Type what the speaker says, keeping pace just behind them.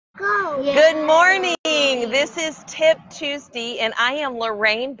Good morning. This is Tip Tuesday, and I am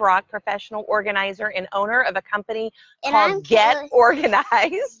Lorraine Brock, professional organizer and owner of a company called Get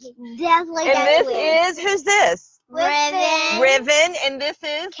Organized. Definitely. And this is, who's this? Riven. And this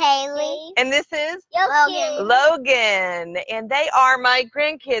is? Kaylee. And this is? Logan. And they are my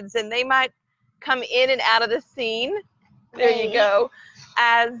grandkids, and they might come in and out of the scene. There you go.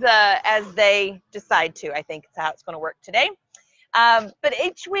 As they decide to. I think that's how it's going to work today. But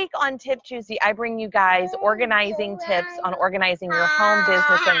each week on Tip Tuesday, I bring you guys organizing tips on organizing your home,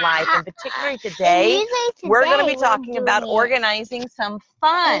 business, and life. And particularly today, we're going to be talking about organizing some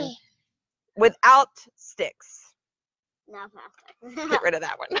fun without sticks. No plastic. Get rid of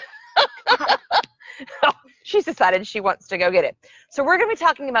that one. She's decided she wants to go get it. So we're going to be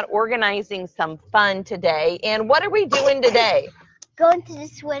talking about organizing some fun today. And what are we doing today? Going to the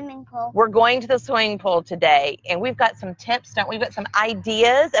swimming pool. We're going to the swimming pool today, and we've got some tips, don't we? We've got some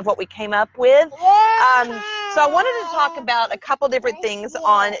ideas of what we came up with. So I wanted to talk about a couple different things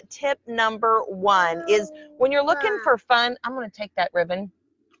on tip number 1 is when you're looking for fun, I'm going to take that ribbon.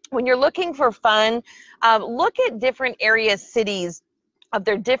 When you're looking for fun, look at different areas, cities, of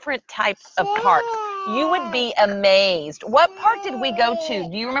their different types of parks. You would be amazed. What park did we go to?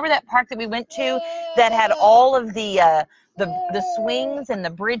 Do you remember that park that we went to that had all of the swings and the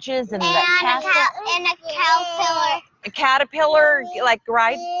bridges and the castle? And a caterpillar. A caterpillar, like,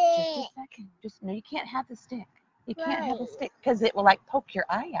 ride? Just a second. No, you can't have the stick. You can't have the stick because it will, like, poke your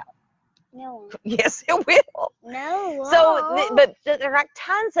eye out. No. Yes, it will. No. So, but there are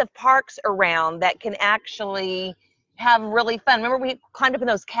tons of parks around that can actually have really fun. Remember we climbed up in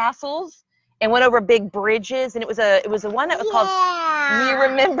those castles and went over big bridges, and it was a one that was called, you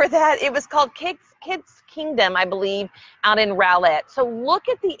remember that? It was called Kids Kingdom, I believe, out in Rowlett. So look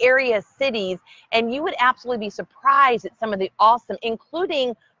at the area cities, and you would absolutely be surprised at some of the awesome,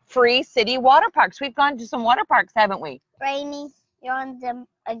 including free city water parks. We've gone to some water parks, haven't we? Rainy, you're on them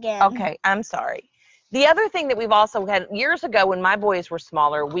again. Okay, I'm sorry. The other thing that we've also had, years ago when my boys were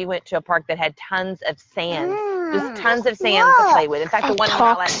smaller, we went to a park that had tons of sand. Just tons of sand to play with. In fact, the one in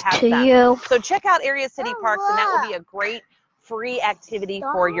Rowlett has some. So check out area city parks, and that will be a great free activity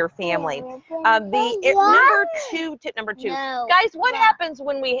for your family. Tip number two. Guys, what happens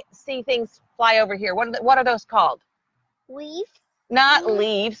when we see things fly over here? What are those called? Leaves? Not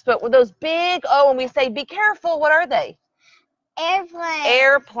leaves, but with those big, and we say, be careful, what are they? Airplanes.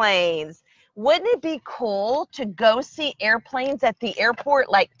 Airplanes. Wouldn't it be cool to go see airplanes at the airport,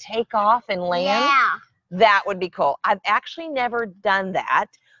 like take off and land? Yeah. That would be cool. I've actually never done that.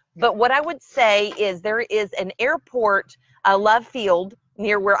 But what I would say is there is an airport, Love Field,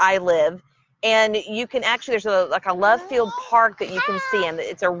 near where I live. And you can actually, there's a Love Field park that you can see. And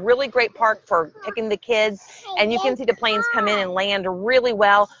it's a really great park for picking the kids. And you can see the planes come in and land really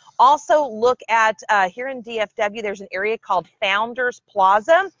well. Also, look at, here in DFW, there's an area called Founders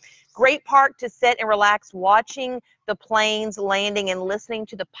Plaza. Great park to sit and relax, watching the planes landing and listening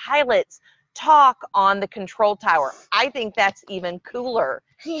to the pilots talk on the control tower. I think that's even cooler.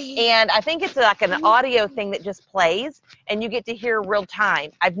 And I think it's like an audio thing that just plays, and you get to hear real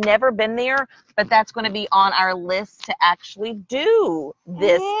time. I've never been there, but that's going to be on our list to actually do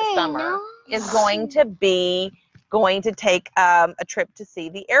this summer. Is going to take a trip to see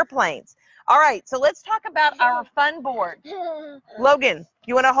the airplanes. All right, so let's talk about our fun board. Logan,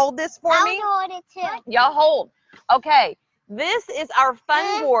 you want to hold this for me? I'll hold it too. Y'all hold. Okay, this is our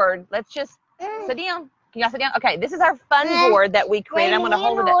fun board. Let's just sit down. Can y'all sit down? Okay, this is our fun board that we created. I'm going to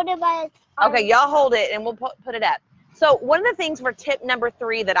hold it. Okay, y'all hold it, and we'll put it up. So one of the things for tip number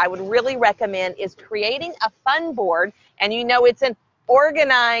 3 that I would really recommend is creating a fun board, and you know it's an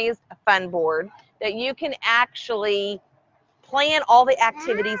organized fun board that you can actually plan all the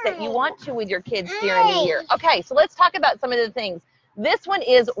activities that you want to with your kids during the year. Okay, so let's talk about some of the things. This one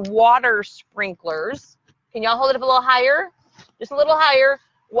is water sprinklers. Can y'all hold it up a little higher? Just a little higher.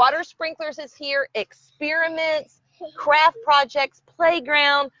 Water sprinklers is here. Experiments, craft projects,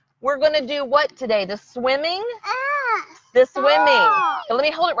 playground. We're going to do what today? The swimming? The swimming. So let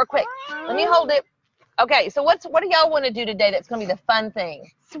me hold it real quick. Let me hold it. Okay, so what do y'all want to do today that's going to be the fun thing?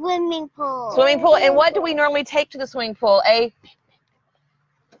 Swimming pool. Swimming pool. And what do we normally take to the swimming pool? A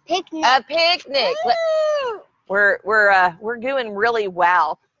picnic. A picnic. We're doing really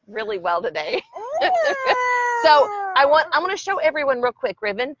well today. So I want to show everyone real quick,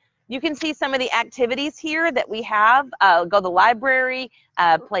 Ribbon. You can see some of the activities here that we have. Go to the library,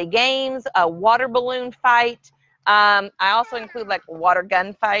 play games, a water balloon fight. I also include like a water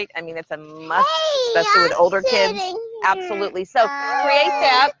gun fight. I mean, it's a must, especially with older kids. Absolutely. So create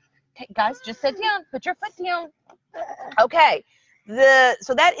that. Okay, guys, just sit down. Put your foot down. Okay.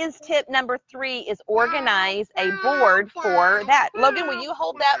 So that is tip number 3, is organize a board for that. Logan, will you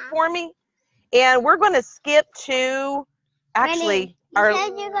hold that for me? And we're going to skip to, actually, you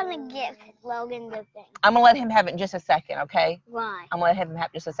said you're going to give Logan the thing. I'm going to let him have it in just a second, okay? Why? I'm going to let him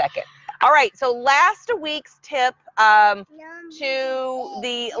have just a second. All right, so last week's tip to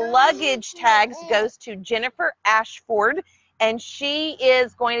the luggage tags goes to Jennifer Ashford, and she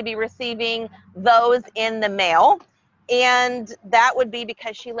is going to be receiving those in the mail. And that would be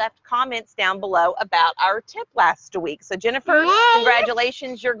because she left comments down below about our tip last week. So Jennifer,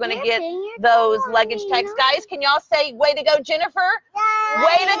 congratulations. You're going to get those luggage tags. Guys, can y'all say, way to go, Jennifer?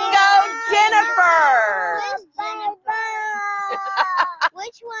 Way to go, Jennifer.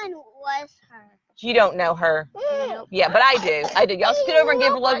 Which one was her? You don't know her. Nope. Yeah, but I do. I do. Y'all scoot over and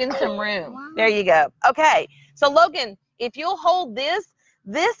give Logan some room. There you go. Okay. So Logan, if you'll hold this,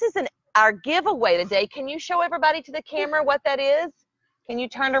 this is our giveaway today. Can you show everybody to the camera what that is? Can you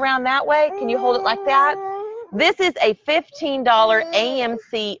turn it around that way? Can you hold it like that? This is a $15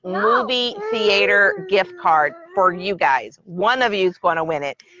 AMC movie theater gift card for you guys. One of you is going to win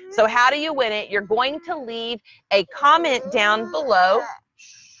it. So how do you win it? You're going to leave a comment down below.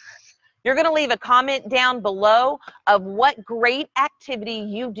 You're going to leave a comment down below of what great activity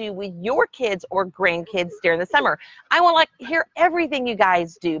you do with your kids or grandkids during the summer. I want to hear everything you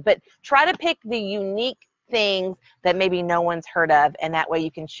guys do, but try to pick the unique things that maybe no one's heard of, and that way you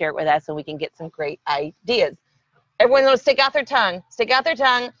can share it with us and we can get some great ideas. Everyone's going to stick out their tongue. Stick out their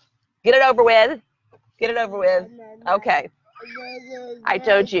tongue. Get it over with. Get it over with. Okay. I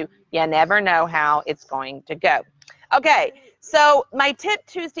told you, you never know how it's going to go. Okay, so my Tip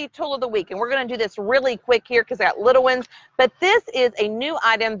Tuesday tool of the week, and we're going to do this really quick here because I got little ones, but this is a new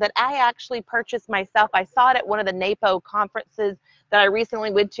item that I actually purchased myself. I saw it at one of the NAPO conferences that I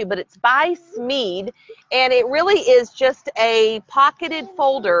recently went to, but it's by Smead, and it really is just a pocketed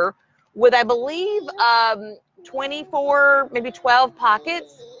folder with, I believe, 24, maybe 12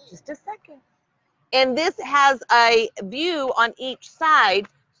 pockets. Just a second. And this has a view on each side,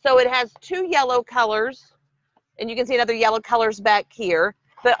 so it has 2 yellow colors. And you can see another yellow colors back here,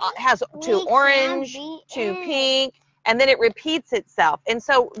 but it has 2 orange, 2 pink, and then it repeats itself. And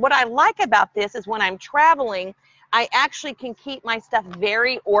so what I like about this is when I'm traveling, I actually can keep my stuff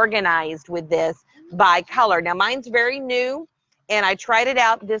very organized with this by color. Now mine's very new, and I tried it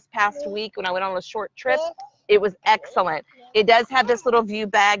out this past week when I went on a short trip. It was excellent. It does have this little view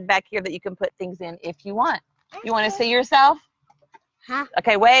bag back here that you can put things in if you want. You want to see yourself? Huh?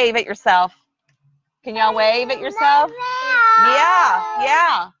 Okay, wave at yourself. Can y'all wave at yourself?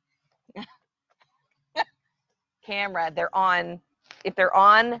 Yeah, yeah. Camera, they're on. If they're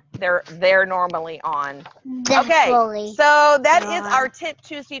on, they're normally on. Definitely. Okay, so that is our Tip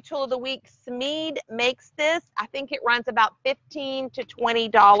Tuesday tool of the week. Smead makes this. I think it runs about $15 to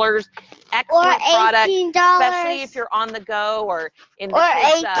 $20. Excellent product, especially if you're on the go or in the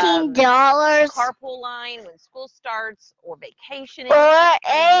 $18 carpool line when school starts or vacationing. or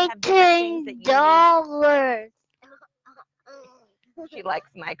 $18. She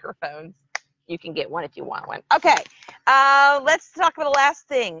likes microphones. You can get one if you want one. Okay, let's talk about the last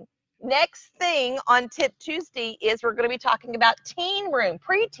thing. Next thing on Tip Tuesday is we're going to be talking about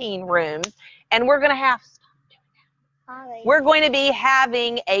preteen rooms, and we're going to be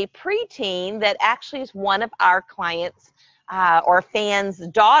having a preteen that actually is one of our clients or fans'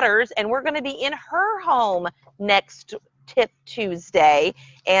 daughters, and we're going to be in her home next Tip Tuesday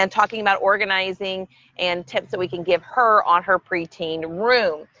and talking about organizing and tips that we can give her on her preteen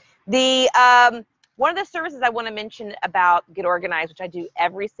room. One of the services I want to mention about Get Organized, which I do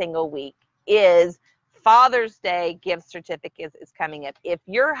every single week, is Father's Day gift certificates is coming up. If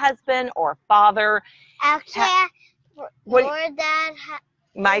your husband or father... Actually, your dad...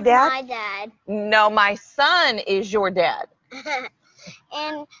 My dad? My dad. No, my son is your dad.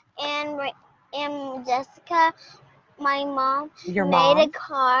 and Jessica, my mom, Your made mom? a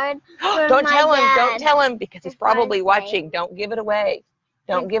card for Don't my tell him. dad. Don't tell him because he's probably Father's Day. watching. Don't give it away.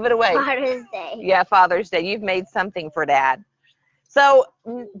 Don't give it away. Father's Day. Yeah, Father's Day. You've made something for Dad. So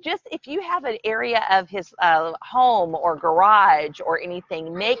just if you have an area of his home or garage or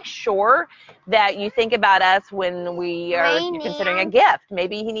anything, make sure that you think about us when we are considering a gift.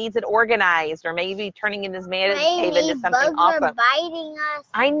 Maybe he needs it organized, or maybe turning in his man cave into something awesome. Bugs are biting us.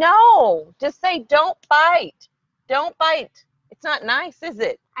 I know. Just say, don't bite. Don't bite. It's not nice, is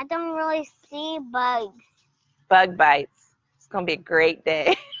it? I don't really see bugs. Bug bites. It's going to be a great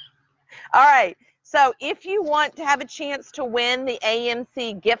day. All right. So if you want to have a chance to win the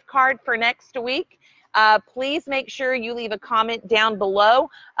AMC gift card for next week, please make sure you leave a comment down below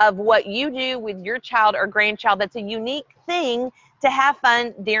of what you do with your child or grandchild that's a unique thing to have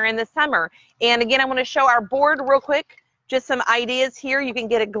fun during the summer. And again, I want to show our board real quick, just some ideas here. You can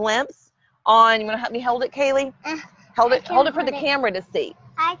get a glimpse on, you want to help me hold it, Kaylee? Hold it for the camera to see.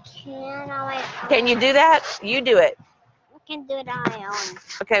 I can on my own. Can you do that? You do it. I can do it on my own.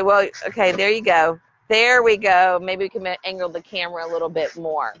 Okay, well, okay, there you go. There we go. Maybe we can angle the camera a little bit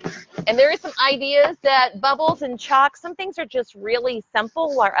more. And there are some ideas that bubbles and chalk, some things are just really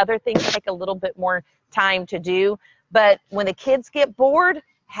simple, while other things take a little bit more time to do. But when the kids get bored,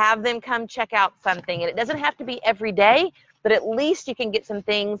 have them come check out something. And it doesn't have to be every day, but at least you can get some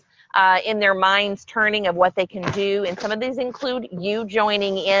things in their minds turning of what they can do. And some of these include you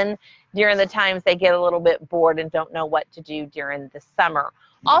joining in during the times they get a little bit bored and don't know what to do during the summer.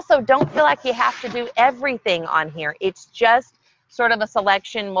 Also, don't feel like you have to do everything on here. It's just sort of a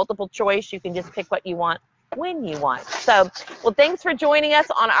selection, multiple choice. You can just pick what you want when you want. So, well, thanks for joining us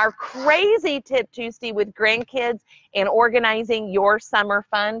on our crazy Tip Tuesday with grandkids and organizing your summer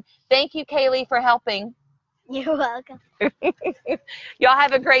fun. Thank you, Kaylee, for helping. You're welcome. Y'all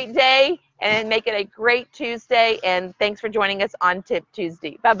have a great day and make it a great Tuesday. And thanks for joining us on Tip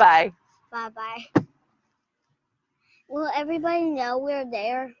Tuesday. Bye-bye. Bye-bye. Will everybody know we're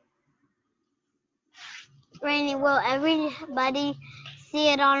there? Rainy, will everybody see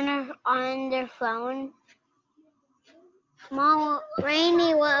it on their phone? Mom,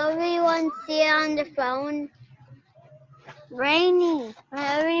 Rainy, will everyone see it on their phone? Rainy, will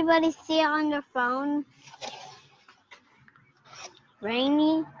everybody see it on their phone?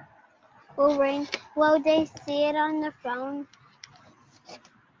 Rainy, will they see it on their phone?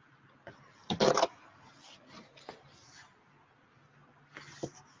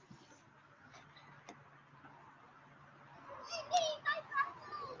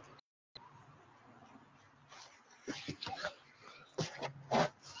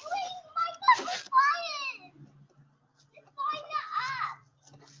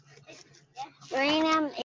 Rainy,